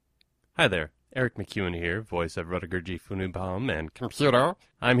Hi there, Eric McEwen here, voice of Rutger G. Funenbaum and Computer.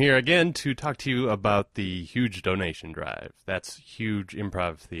 I'm here again to talk to you about the Huge donation drive. That's Huge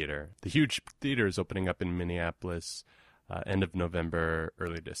Improv Theater. The Huge Theater is opening up in Minneapolis end of November,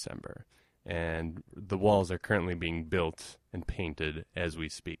 early December. And the walls are currently being built and painted as we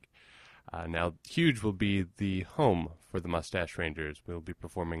speak. Now, Huge will be the home for the Mustache Rangers. We'll be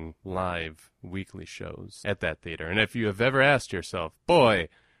performing live weekly shows at that theater. And if you have ever asked yourself, boy,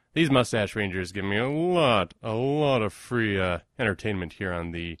 these Mustache Rangers give me a lot of free entertainment here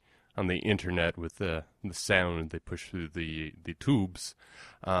on the internet with the sound they push through the tubes,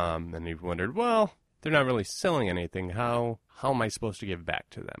 and you've wondered, well, they're not really selling anything. How am I supposed to give back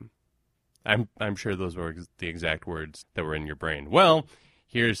to them? I'm sure those were the exact words that were in your brain. Well,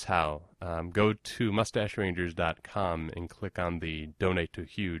 here's how. Go to mustacherangers.com and click on the Donate to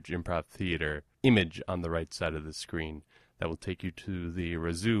Huge Improv Theater image on the right side of the screen. That will take you to the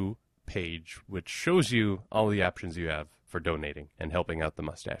Razoo page, which shows you all the options you have for donating and helping out the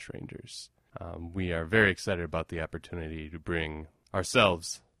Mustache Rangers. We are very excited about the opportunity to bring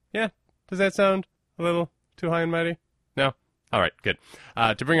ourselves. Yeah, does that sound a little too high and mighty? No? All right, good.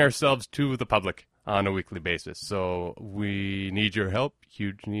 To bring ourselves to the public on a weekly basis. So we need your help.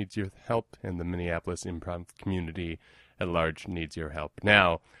 Huge needs your help, and the Minneapolis improv community at large needs your help.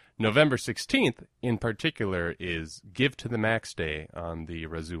 Now, November 16th, in particular, is Give to the Max Day on the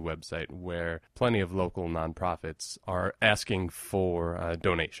Razoo website, where plenty of local nonprofits are asking for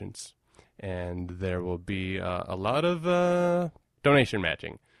donations. And there will be a lot of donation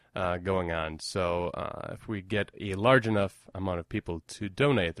matching going on. So if we get a large enough amount of people to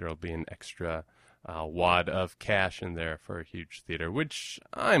donate, there will be an extra wad of cash in there for a Huge Theater, which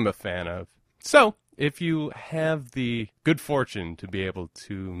I'm a fan of. So, if you have the good fortune to be able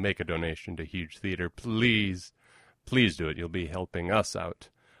to make a donation to Huge Theater, please do it. You'll be helping us out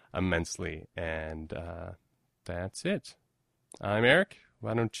immensely. And that's it. I'm Eric.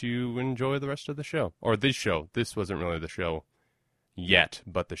 Why don't you enjoy the rest of the show? Or this show. This wasn't really the show yet,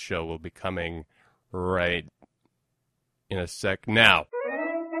 but the show will be coming right in a sec now.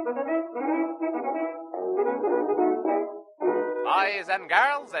 Boys and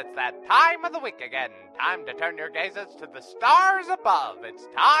girls, it's that time of the week again. Time to turn your gazes to the stars above. It's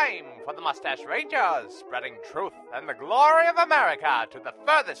time for the Mustache Rangers, spreading truth and the glory of America to the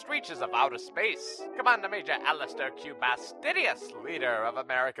furthest reaches of outer space. Commander Major Alistair Q. Bastidius, leader of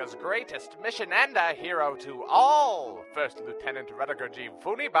America's greatest mission and a hero to all. First Lieutenant Rutger G.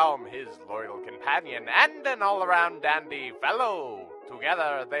 Funenbaum, his loyal companion and an all-around dandy fellow.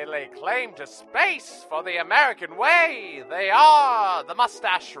 Together, they lay claim to space for the American way. They are the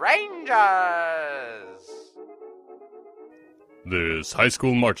Mustache Rangers. This high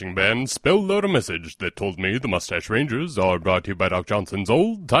school marching band spelled out a message that told me the Mustache Rangers are brought to you by Doc Johnson's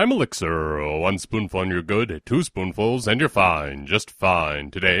Old Time Elixir. 1 spoonful and you're good, 2 spoonfuls and you're fine, just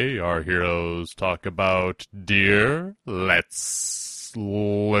fine. Today, our heroes talk about deer. Let's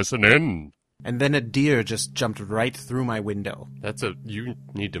listen in. And then a deer just jumped right through my window. You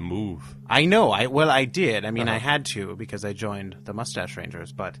need to move. I know, I did. I mean, I had to because I joined the Mustache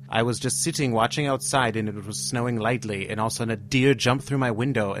Rangers, but I was just sitting watching outside and it was snowing lightly, and all of a sudden a deer jumped through my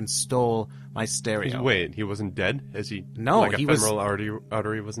window and stole my stereo. Wait, he wasn't dead? No, like he a femoral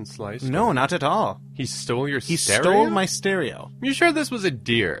artery wasn't sliced? No, not at all. He stole your stereo? He stole my stereo. You sure this was a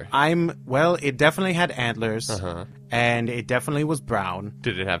deer? It definitely had antlers. And it definitely was brown.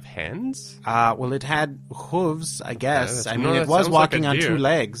 Did it have hands? It had hooves, I guess. Yeah, it was walking like on 2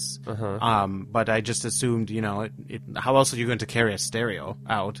 legs. Uh-huh. But I just assumed, how else are you going to carry a stereo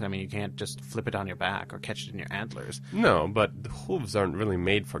out? I mean, you can't just flip it on your back or catch it in your antlers. No, but the hooves aren't really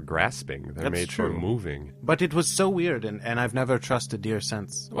made for grasping. They're made for moving. But it was so weird, and I've never trusted deer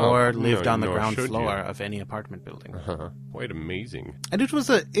since, or lived on the ground floor of any apartment building. Quite amazing. And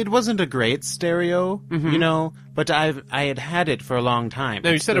it wasn't a great stereo, but I had it for a long time.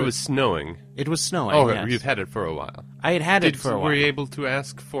 No, you said it was snowing. It was snowing, Oh, yes. you've had it for a while. I had it for a while. Were you able to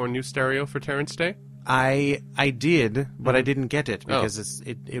ask for a new stereo for Terrence Day? I did, but I didn't get it because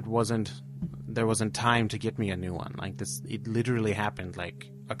it wasn't. There wasn't time to get me a new one. Like this, it literally happened like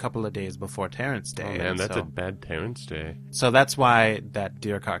a couple of days before Terrence Day. Oh man, that's a bad Terrence Day. So that's why that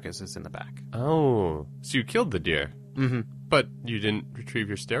deer carcass is in the back. Oh, so you killed the deer? Mm-hmm. But you didn't retrieve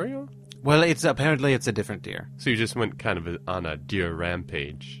your stereo? Well, apparently it's a different deer. So you just went kind of on a deer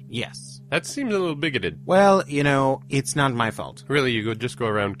rampage. Yes. That seems a little bigoted. Well, it's not my fault. Really, you just go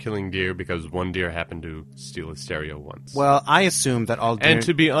around killing deer because one deer happened to steal a stereo once. Well, I assume that all deer... And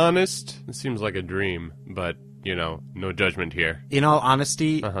to be honest, it seems like a dream, but no judgment here. In all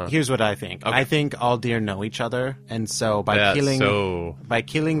honesty, Uh-huh. here's what I think. Okay. I think all deer know each other, and so by That's killing so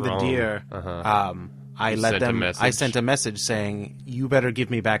the wrong. deer, Uh-huh. I You let sent a them. I message? sent a message saying, "You better give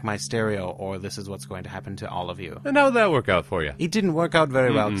me back my stereo, or this is what's going to happen to all of you." And how'd that work out for you? It didn't work out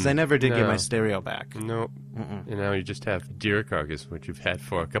very well because I never did get No. my stereo back. No. And now you just have deer carcass, which you've had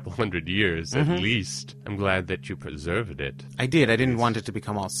for a couple hundred years at least. I'm glad that you preserved it. I did. I didn't want it to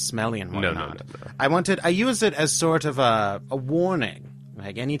become all smelly and No, whatnot. no. I used it as sort of a warning.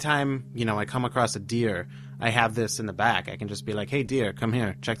 Like anytime, I come across a deer, I have this in the back. I can just be like, "Hey deer, come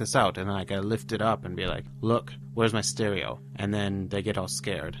here, check this out." And then I gotta lift it up and be like, "Look, where's my stereo?" And then they get all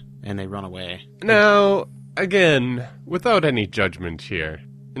scared and they run away. Now, again, without any judgment here,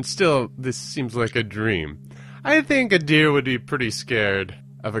 and still, this seems like a dream. I think a deer would be pretty scared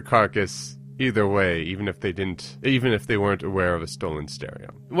of a carcass either way, even if they weren't aware of a stolen stereo.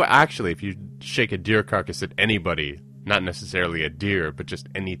 Well, actually, if you shake a deer carcass at anybody, not necessarily a deer, but just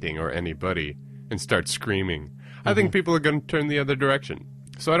anything or anybody, and start screaming, I think people are going to turn the other direction.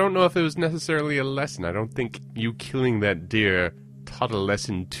 So I don't know if it was necessarily a lesson. I don't think you killing that deer taught a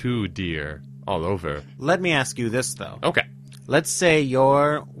lesson to deer all over. Let me ask you this, though. Okay. Let's say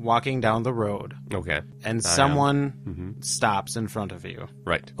you're walking down the road Okay. and someone stops in front of you,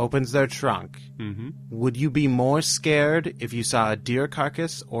 Right. opens their trunk. Mm-hmm. Would you be more scared if you saw a deer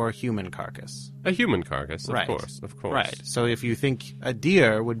carcass or a human carcass? A human carcass, of Right. course. Right. So if you think a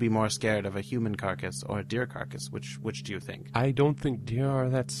deer would be more scared of a human carcass or a deer carcass, which do you think? I don't think deer are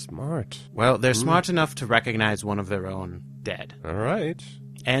that smart. Well, they're smart enough to recognize one of their own dead. All right.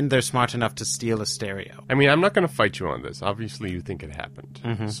 And they're smart enough to steal a stereo. I mean, I'm not going to fight you on this. Obviously, you think it happened.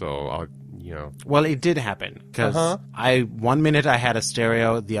 So I'll, Well, it did happen. Because Uh-huh. one minute I had a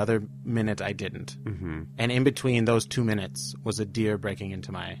stereo, the other minute I didn't. Mm-hmm. And in between those 2 minutes was a deer breaking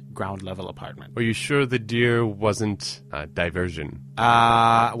into my ground level apartment. Are you sure the deer wasn't diversion?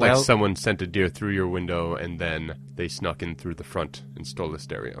 Well, Like someone sent a deer through your window and then they snuck in through the front and stole the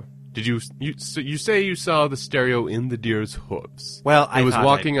stereo? Did you say you saw the stereo in the deer's hooves? Well, I it was thought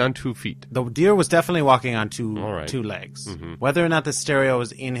walking on 2 feet. the deer was definitely walking on two right. legs. Whether or not the stereo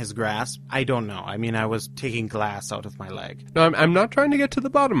was in his grasp, I don't know. I mean, I was taking glass out of my leg. No, I'm not trying to get to the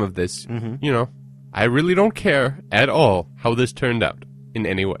bottom of this. I really don't care at all how this turned out in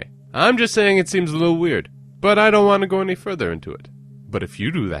any way. I'm just saying it seems a little weird, but I don't want to go any further into it. But if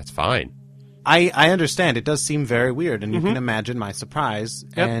you do, that's fine. I understand. It does seem very weird, and you can imagine my surprise.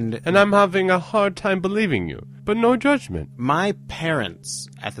 Yep. And I'm having a hard time believing you, but no judgment. My parents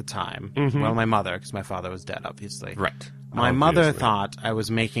at the time, well, my mother, because my father was dead, obviously. Right. My mother thought I was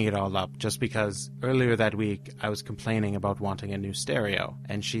making it all up just because earlier that week I was complaining about wanting a new stereo,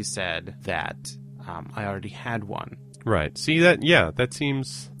 and she said that I already had one. Right. See, that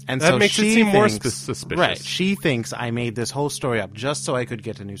seems... And that so makes it she seem more thinks, suspicious. Right. She thinks I made this whole story up just so I could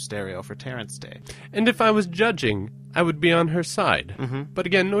get a new stereo for Terrence Day. And if I was judging, I would be on her side. But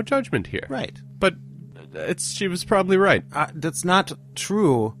again, no judgment here. Right. But she was probably right. That's not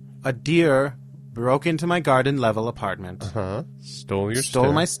true. A deer broke into my garden level apartment, Stole your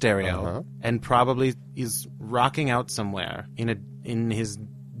stole my stereo, Uh-huh. and probably is rocking out somewhere in his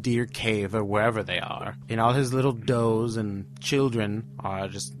deer cave or wherever they are. And all his little does and children are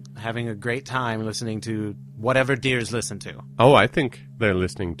just having a great time listening to whatever deers listen to. Oh, I think they're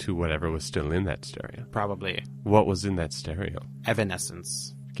listening to whatever was still in that stereo. Probably What was in that stereo?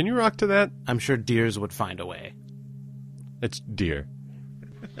 Evanescence. Can you rock to that? I'm sure deers would find a way. It's deer.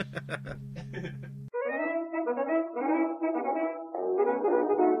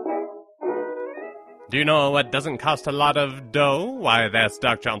 Do you know what doesn't cost a lot of dough? Why, that's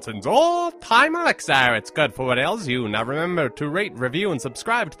Doc Johnson's all-time elixir. It's good for what ails you. Now remember to rate, review, and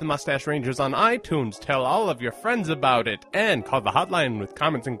subscribe to the Mustache Rangers on iTunes. Tell all of your friends about it. And call the hotline with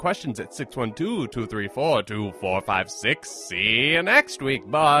comments and questions at 612-234-2456. See you next week,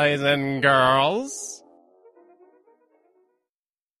 boys and girls.